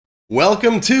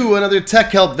Welcome to another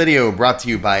TechHelp video brought to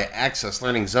you by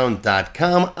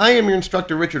AccessLearningZone.com. I am your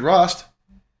instructor, Richard Rost.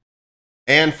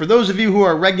 And for those of you who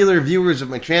are regular viewers of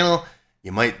my channel,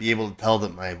 you might be able to tell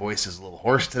that my voice is a little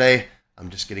hoarse today. I'm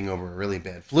just getting over a really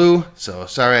bad flu, so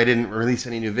sorry I didn't release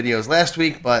any new videos last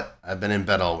week, but I've been in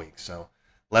bed all week. So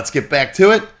let's get back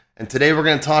to it. And today we're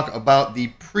going to talk about the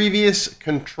previous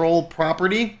control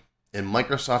property in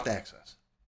Microsoft Access.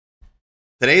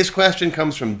 Today's question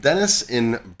comes from Dennis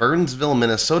in Burnsville,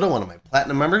 Minnesota, one of my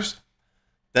Platinum members.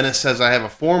 Dennis says, I have a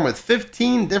form with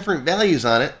 15 different values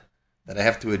on it that I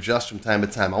have to adjust from time to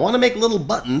time. I want to make little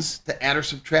buttons to add or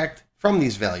subtract from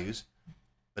these values,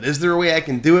 but is there a way I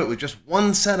can do it with just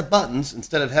one set of buttons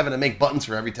instead of having to make buttons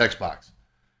for every text box?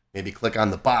 Maybe click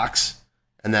on the box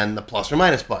and then the plus or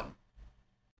minus button.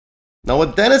 Now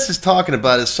what Dennis is talking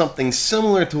about is something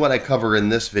similar to what I cover in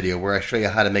this video, where I show you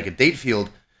how to make a date field,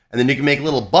 and then you can make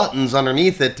little buttons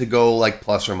underneath it to go like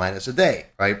plus or minus a day,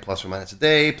 right? Plus or minus a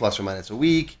day, plus or minus a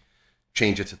week,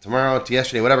 change it to tomorrow, to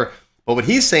yesterday, whatever. But what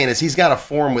he's saying is he's got a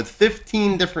form with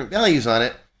 15 different values on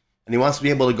it, and he wants to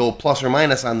be able to go plus or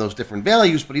minus on those different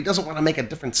values, but he doesn't want to make a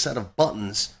different set of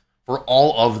buttons for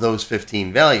all of those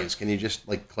 15 values. Can you just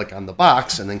like click on the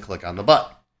box and then click on the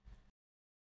button?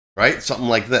 Right? Something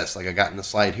like this, like I got in the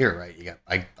slide here, right? You got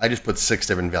I just put 6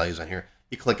 different values on here.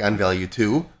 You click on value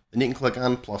 2, then you can click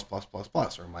on plus, plus, plus,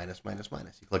 plus, or minus, minus,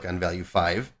 minus. You click on value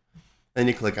 5, then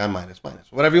you click on minus,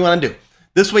 minus, whatever you want to do.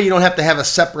 This way you don't have to have a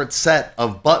separate set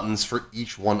of buttons for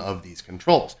each one of these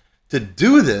controls. To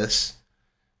do this,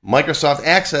 Microsoft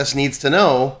Access needs to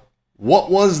know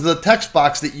what was the text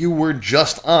box that you were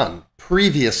just on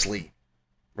previously,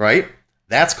 right?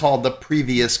 That's called the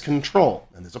previous control,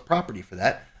 and there's a property for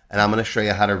that, and I'm going to show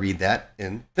you how to read that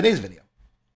in today's video.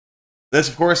 This,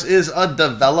 of course, is a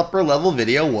developer level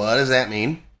video. What does that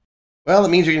mean? Well, it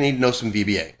means you're going to need to know some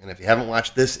VBA. And if you haven't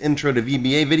watched this intro to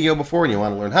VBA video before and you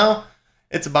want to learn how,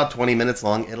 it's about 20 minutes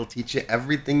long. It'll teach you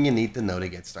everything you need to know to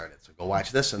get started. So go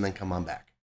watch this and then come on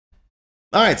back.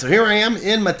 All right, so here I am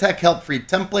in my TechHelp free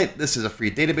template. This is a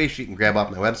free database you can grab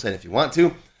off my website if you want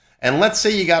to. And let's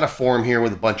say you got a form here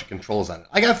with a bunch of controls on it.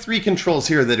 I got 3 controls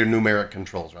here that are numeric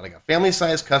controls, right? I got family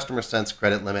size, customer sense,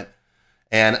 credit limit.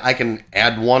 And I can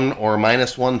add 1 or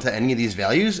minus 1 to any of these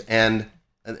values, and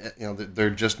you know they're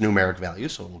just numeric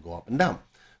values, so it'll go up and down.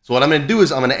 So what I'm going to do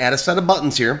is I'm going to add a set of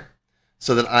buttons here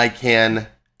so that I can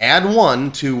add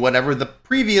 1 to whatever the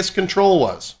previous control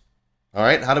was. All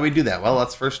right, how do we do that? Well,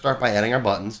 let's first start by adding our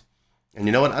buttons. And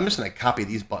you know what? I'm just going to copy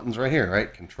these buttons right here,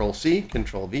 right? Control-C,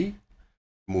 Control-V,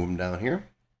 move them down here.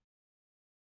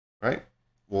 All right,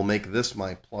 we'll make this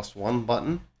my +1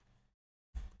 button.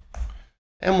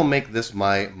 And we'll make this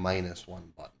my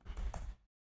 -1 button.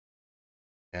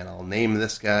 And I'll name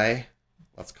this guy,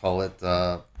 let's call it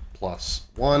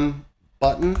 +1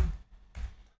 button.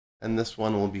 And this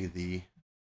one will be the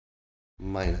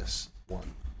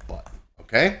 -1 button.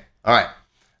 Okay? All right.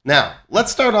 Now,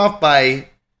 let's start off by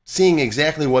seeing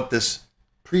exactly what this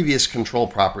previous control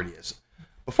property is.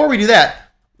 Before we do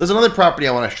that, there's another property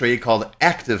I want to show you called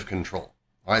ActiveControl. All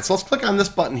right, so let's click on this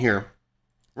button here.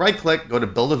 Right-click, go to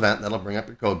Build Event. That'll bring up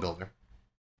your code builder.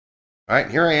 All right,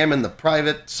 here I am in the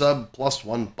private sub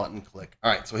 +1 button click.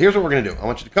 All right, so here's what we're going to do. I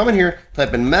want you to come in here,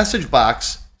 type in message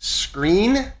box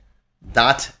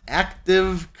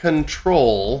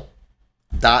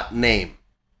screen.activecontrol.name.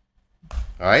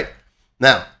 All right,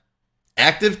 now,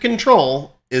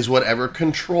 ActiveControl is whatever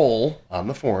control on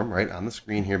the form, right, on the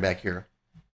screen here, back here,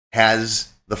 has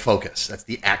the focus. That's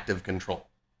the active control.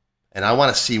 And I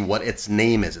want to see what its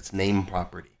name is, its name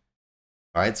property.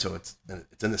 All right, so it's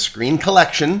in the screen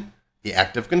collection. The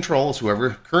active control is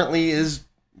whoever currently is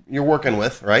you're working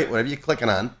with, right? Whatever you're clicking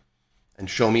on, and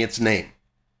show me its name.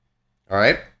 All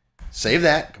right, save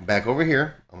that, come back over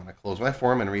here. I'm going to close my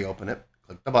form and reopen it.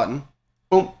 Click the button,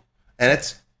 boom, and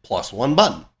it's +1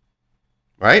 button,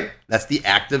 right? That's the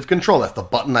active control. That's the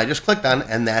button I just clicked on,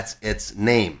 and that's its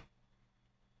name.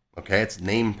 Okay, it's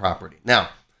name property. Now,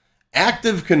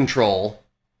 ActiveControl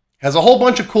has a whole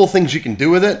bunch of cool things you can do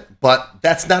with it, but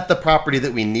that's not the property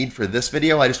that we need for this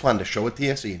video. I just wanted to show it to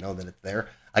you so you know that it's there.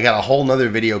 I got a whole nother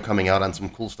video coming out on some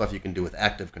cool stuff you can do with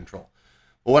ActiveControl.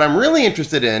 But what I'm really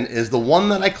interested in is the one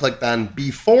that I clicked on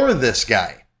before this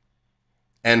guy.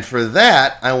 And for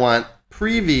that, I want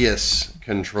previous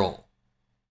control.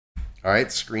 All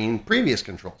right, screen previous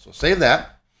control. So save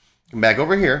that, come back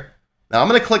over here. Now I'm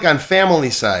going to click on family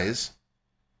size,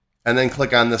 and then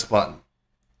click on this button.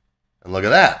 And look at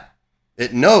that.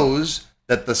 It knows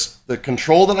that the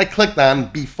control that I clicked on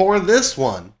before this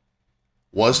one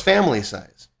was family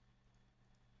size.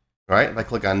 All right, if I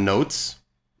click on notes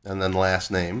and then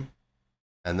last name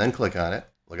and then click on it,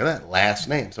 Look at that, last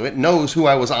name. So it knows who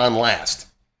I was on last.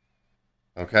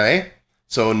 Okay?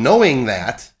 So knowing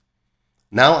that,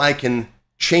 now I can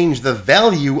change the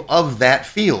value of that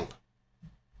field.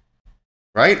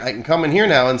 Right? I can come in here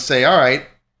now and say, all right,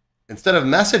 instead of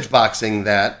message boxing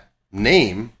that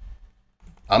name,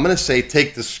 I'm going to say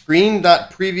take the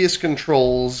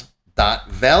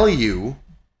screen.PreviousControls.value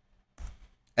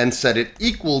and set it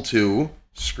equal to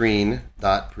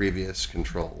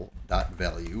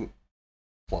screen.PreviousControl.value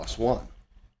plus 1.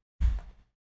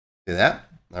 See that?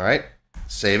 All right.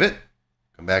 Save it.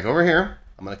 Come back over here.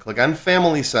 I'm going to click on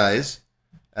family size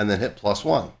and then hit plus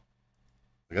 1. Look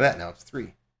at that. Now it's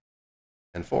 3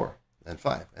 and 4 and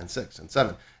 5 and 6 and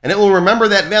 7. And it will remember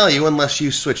that value unless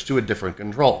you switch to a different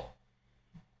control.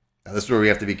 Now this is where we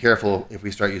have to be careful if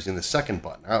we start using the second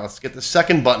button. All right, let's get the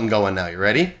second button going now. You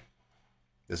ready?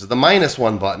 This is the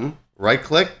 -1 button. Right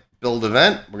click, build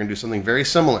event. We're going to do something very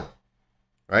similar.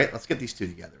 All right, let's get these two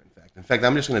together, in fact,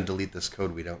 I'm just going to delete this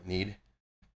code we don't need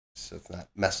so it's not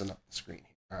messing up the screen.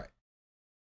 All right.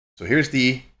 So here's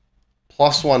the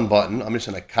 +1 button. I'm just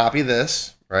going to copy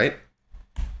this, right?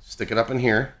 Stick it up in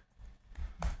here.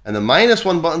 And the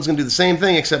 -1 button is going to do the same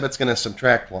thing, except it's going to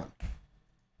subtract 1.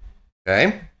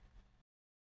 Okay?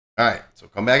 All right. So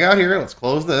come back out here. Let's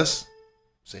close this.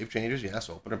 Save changes. Yes.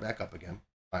 Open it back up again.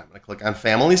 All right. I'm going to click on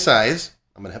family size.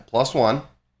 I'm going to hit +1. All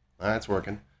right. It's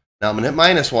working. Now I'm going to hit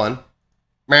 -1.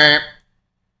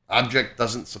 Object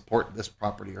doesn't support this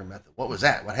property or method. What was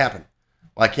that? What happened?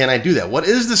 Why can't I do that? What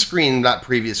is the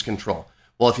screen.PreviousControl?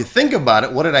 Well, if you think about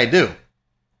it, what did I do?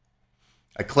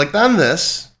 I clicked on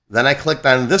this, then I clicked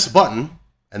on this button,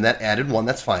 and that added 1.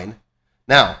 That's fine.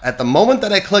 Now, at the moment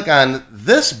that I click on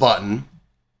this button,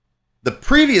 the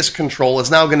previous control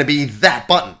is now going to be that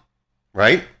button,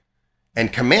 right?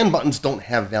 And command buttons don't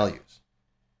have values.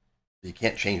 You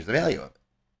can't change the value of it.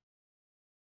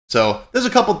 So there's a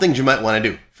couple things you might want to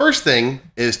do. First thing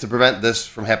is to prevent this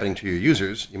from happening to your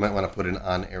users, you might want to put an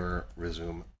on error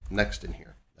resume next in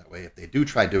here. That way, if they do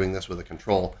try doing this with a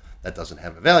control that doesn't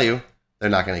have a value, they're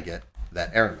not going to get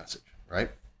that error message,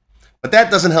 right? But that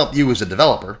doesn't help you as a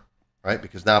developer, right?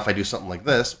 Because now if I do something like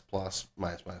this, plus,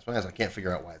 minus, minus, minus, I can't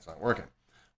figure out why it's not working.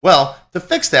 Well, to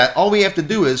fix that, all we have to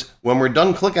do is, when we're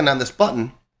done clicking on this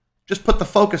button, just put the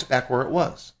focus back where it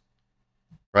was,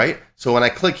 right? So when I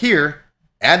click here,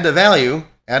 add the value,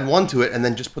 add 1 to it, and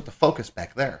then just put the focus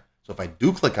back there. So if I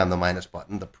do click on the minus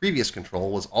button, the previous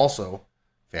control was also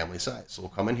family size. So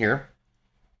we'll come in here,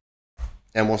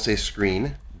 and we'll say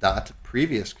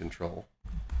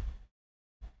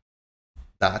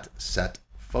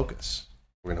screen.PreviousControl.setFocus.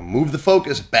 We're going to move the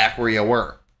focus back where you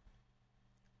were.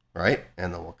 Right?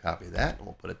 And then we'll copy that, and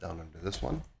we'll put it down under this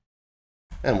one.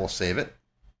 And we'll save it.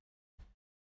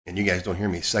 And you guys don't hear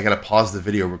me, so I got to pause the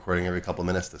video recording every couple of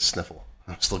minutes to sniffle.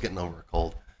 I'm still getting over a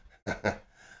cold. All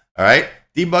right.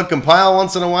 Debug compile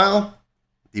once in a while.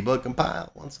 Debug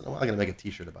compile once in a while. I'm going to make a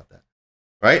t-shirt about that.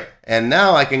 Right? And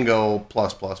now I can go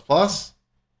plus, plus, plus,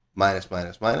 minus,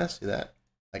 minus, minus. See that?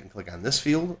 I can click on this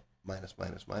field. Minus,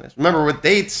 minus, minus. Remember with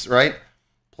dates, right?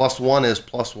 +1 is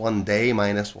 +1 day,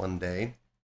 -1 day.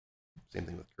 Same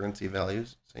thing with currency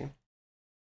values. See?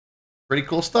 Pretty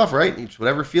cool stuff, right? Each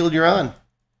whatever field you're on.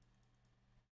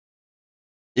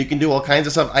 You can do all kinds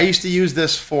of stuff. I used to use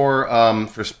this for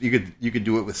you could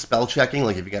do it with spell checking.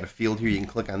 Like if you got a field here, you can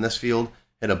click on this field,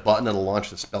 hit a button, it'll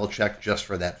launch the spell check just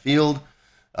for that field.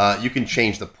 You can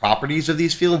change the properties of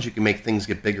these fields. You can make things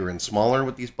get bigger and smaller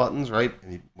with these buttons, right?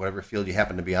 And whatever field you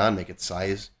happen to be on, make its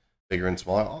size bigger and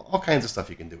smaller. All kinds of stuff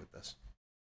you can do with this.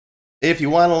 If you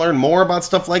want to learn more about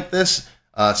stuff like this,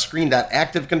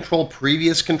 screen.ActiveControl,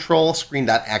 PreviousControl,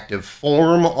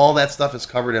 screen.ActiveForm, all that stuff is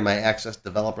covered in my Access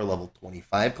Developer Level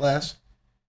 25 class.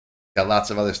 Got lots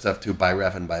of other stuff too, by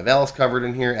ref and by val is covered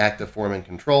in here, active form and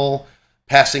control,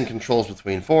 passing controls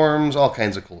between forms, all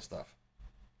kinds of cool stuff.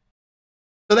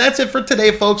 So that's it for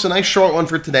today, folks. A nice short one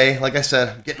for today. Like I said,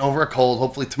 I'm getting over a cold.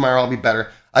 Hopefully tomorrow I'll be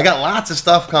better. I got lots of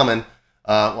stuff coming.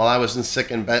 While I was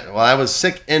sick in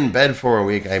bed for a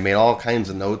week, I made all kinds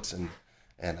of notes and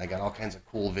I got all kinds of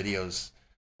cool videos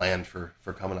planned for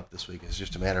coming up this week. It's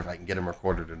just a matter of if I can get them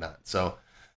recorded or not. So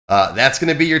that's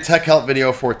going to be your Tech Help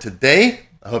video for today.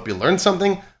 I hope you learned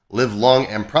something. Live long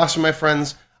and prosper, my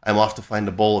friends. I'm off to find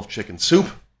a bowl of chicken soup.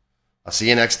 I'll see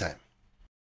you next time.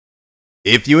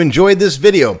 If you enjoyed this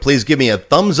video, please give me a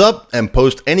thumbs up and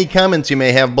post any comments you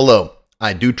may have below.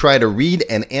 I do try to read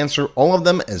and answer all of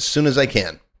them as soon as I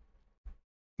can.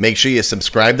 Make sure you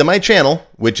subscribe to my channel,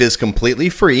 which is completely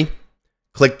free.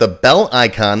 Click the bell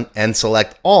icon and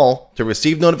select all to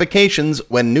receive notifications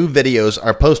when new videos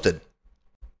are posted.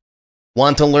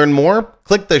 Want to learn more?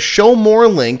 Click the Show More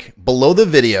link below the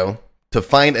video to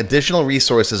find additional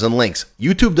resources and links.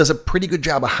 YouTube does a pretty good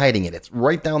job of hiding it. It's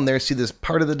right down there. See this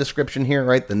part of the description here,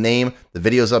 right? The name, the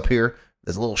video's up here.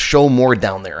 There's a little show more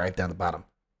down there, right down the bottom.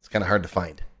 It's kind of hard to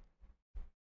find.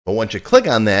 But once you click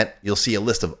on that, you'll see a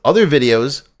list of other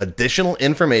videos, additional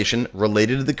information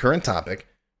related to the current topic,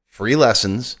 free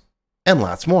lessons, and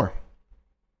lots more.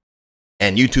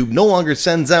 And YouTube no longer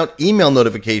sends out email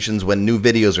notifications when new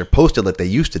videos are posted like they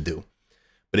used to do.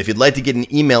 But if you'd like to get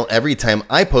an email every time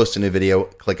I post a new video,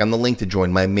 click on the link to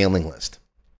join my mailing list.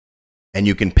 And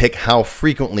you can pick how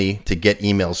frequently to get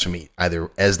emails from me,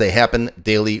 either as they happen,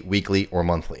 daily, weekly, or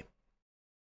monthly.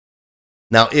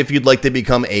 Now, if you'd like to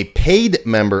become a paid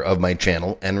member of my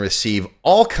channel and receive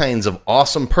all kinds of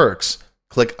awesome perks,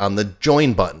 click on the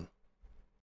Join button.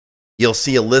 You'll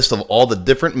see a list of all the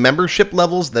different membership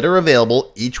levels that are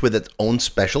available, each with its own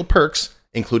special perks,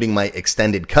 including my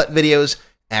extended cut videos,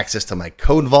 access to my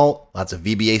code vault, lots of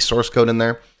VBA source code in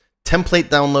there, template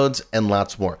downloads, and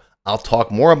lots more. I'll talk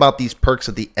more about these perks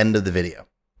at the end of the video.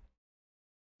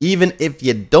 Even if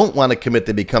you don't want to commit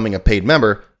to becoming a paid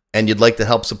member and you'd like to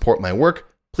help support my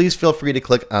work, please feel free to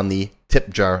click on the tip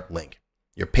jar link.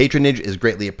 Your patronage is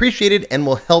greatly appreciated and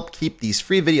will help keep these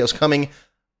free videos coming.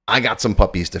 I got some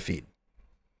puppies to feed.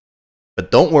 But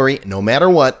don't worry, no matter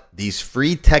what, these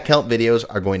free tech help videos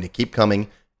are going to keep coming.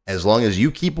 As long as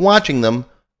you keep watching them,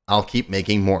 I'll keep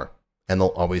making more, and they'll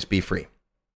always be free.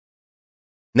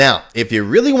 Now, if you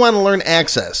really want to learn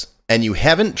Access and you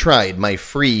haven't tried my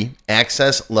free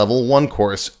Access Level 1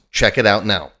 course, check it out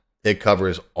now. It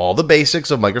covers all the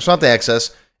basics of Microsoft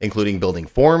Access, including building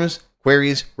forms,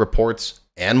 queries, reports,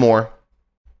 and more.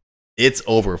 It's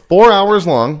over 4 hours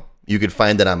long. You can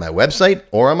find it on my website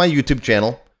or on my YouTube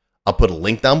channel. I'll put a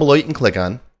link down below you can click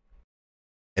on.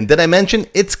 And did I mention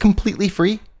it's completely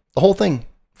free? The whole thing,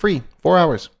 free, 4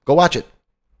 hours. Go watch it.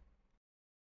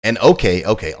 And okay,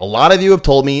 a lot of you have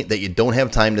told me that you don't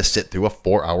have time to sit through a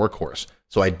 4-hour course.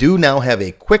 So I do now have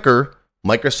a quicker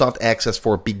Microsoft Access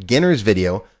for Beginners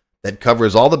video that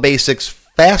covers all the basics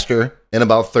faster in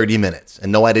about 30 minutes.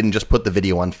 And no, I didn't just put the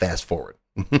video on fast forward.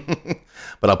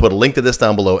 But I'll put a link to this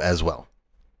down below as well.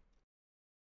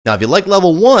 Now, if you like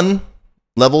level 1,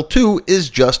 level 2 is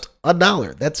just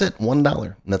 $1. That's it, $1.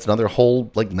 And that's another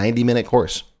whole like 90-minute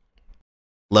course.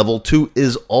 Level 2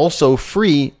 is also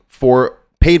free for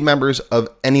paid members of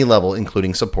any level,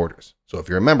 including supporters. So if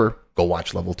you're a member, go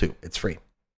watch level 2. It's free.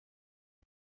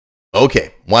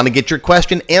 Okay, want to get your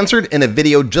question answered in a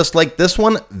video just like this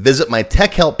one? Visit my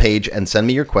Tech Help page and send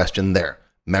me your question there.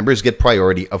 Members get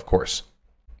priority, of course.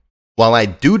 While I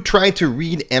do try to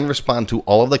read and respond to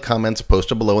all of the comments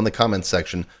posted below in the comments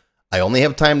section, I only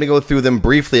have time to go through them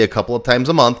briefly a couple of times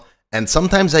a month, and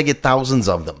sometimes I get thousands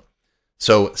of them.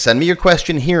 So send me your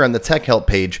question here on the Tech Help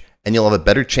page, and you'll have a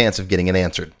better chance of getting it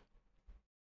answered.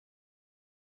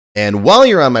 And while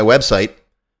you're on my website,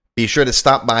 be sure to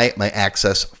stop by my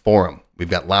Access forum. We've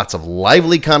got lots of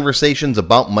lively conversations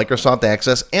about Microsoft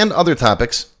Access and other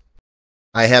topics.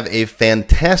 I have a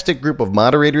fantastic group of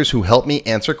moderators who help me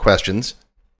answer questions.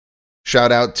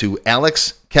 Shout out to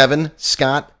Alex, Kevin,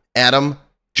 Scott, Adam,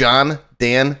 John,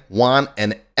 Dan, Juan,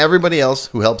 and everybody else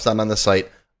who helps out on the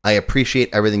site. I appreciate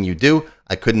everything you do.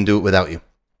 I couldn't do it without you.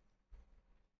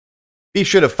 Be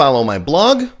sure to follow my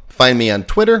blog, find me on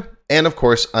Twitter, and of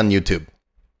course on YouTube.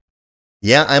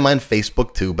 Yeah, I'm on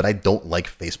Facebook too, but I don't like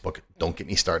Facebook. Don't get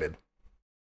me started.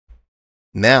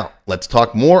 Now, let's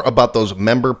talk more about those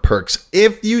member perks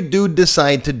if you do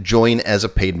decide to join as a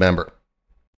paid member.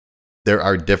 There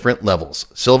are different levels: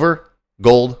 Silver,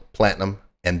 Gold, Platinum,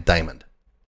 and Diamond.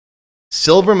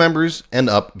 Silver members and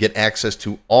up get access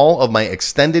to all of my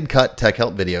extended cut Tech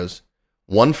Help videos,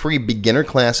 one free beginner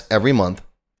class every month,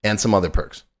 and some other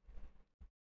perks.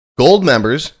 Gold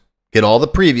members get all the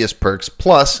previous perks,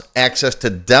 plus access to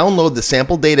download the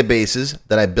sample databases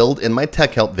that I build in my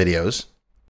Tech Help videos,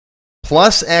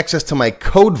 plus access to my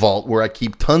code vault where I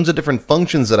keep tons of different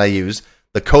functions that I use,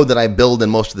 the code that I build in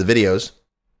most of the videos.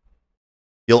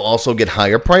 You'll also get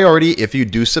higher priority if you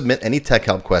do submit any Tech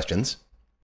Help questions.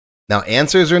 Now,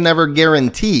 answers are never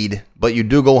guaranteed, but you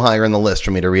do go higher in the list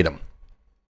for me to read them.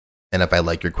 And if I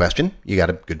like your question, you got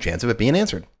a good chance of it being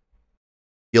answered.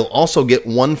 You'll also get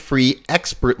one free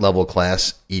expert level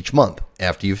class each month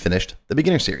after you've finished the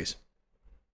beginner series.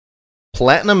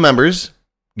 Platinum members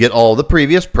get all the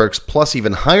previous perks plus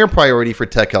even higher priority for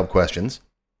Tech Help questions.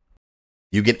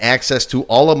 You get access to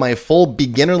all of my full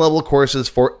beginner level courses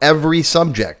for every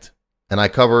subject. And I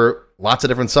cover lots of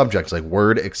different subjects like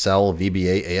Word, Excel,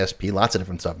 VBA, ASP, lots of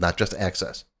different stuff, not just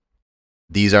Access.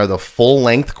 These are the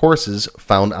full-length courses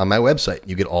found on my website.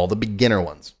 You get all the beginner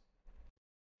ones.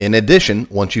 In addition,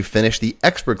 once you finish the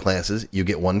expert classes, you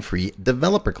get one free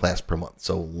developer class per month.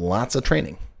 So lots of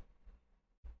training.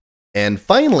 And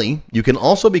finally, you can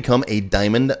also become a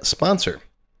diamond sponsor.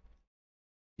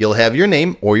 You'll have your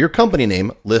name or your company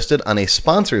name listed on a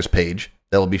sponsors page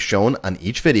that will be shown on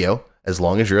each video as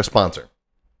long as you're a sponsor.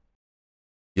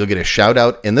 You'll get a shout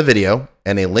out in the video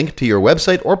and a link to your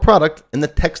website or product in the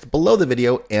text below the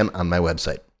video and on my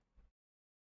website.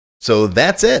 So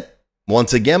that's it.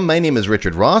 Once again, my name is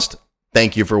Richard Rost.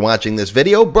 Thank you for watching this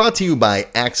video brought to you by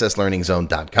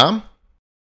AccessLearningZone.com.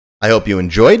 I hope you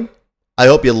enjoyed. I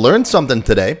hope you learned something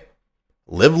today.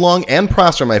 Live long and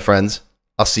prosper, my friends.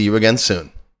 I'll see you again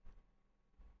soon.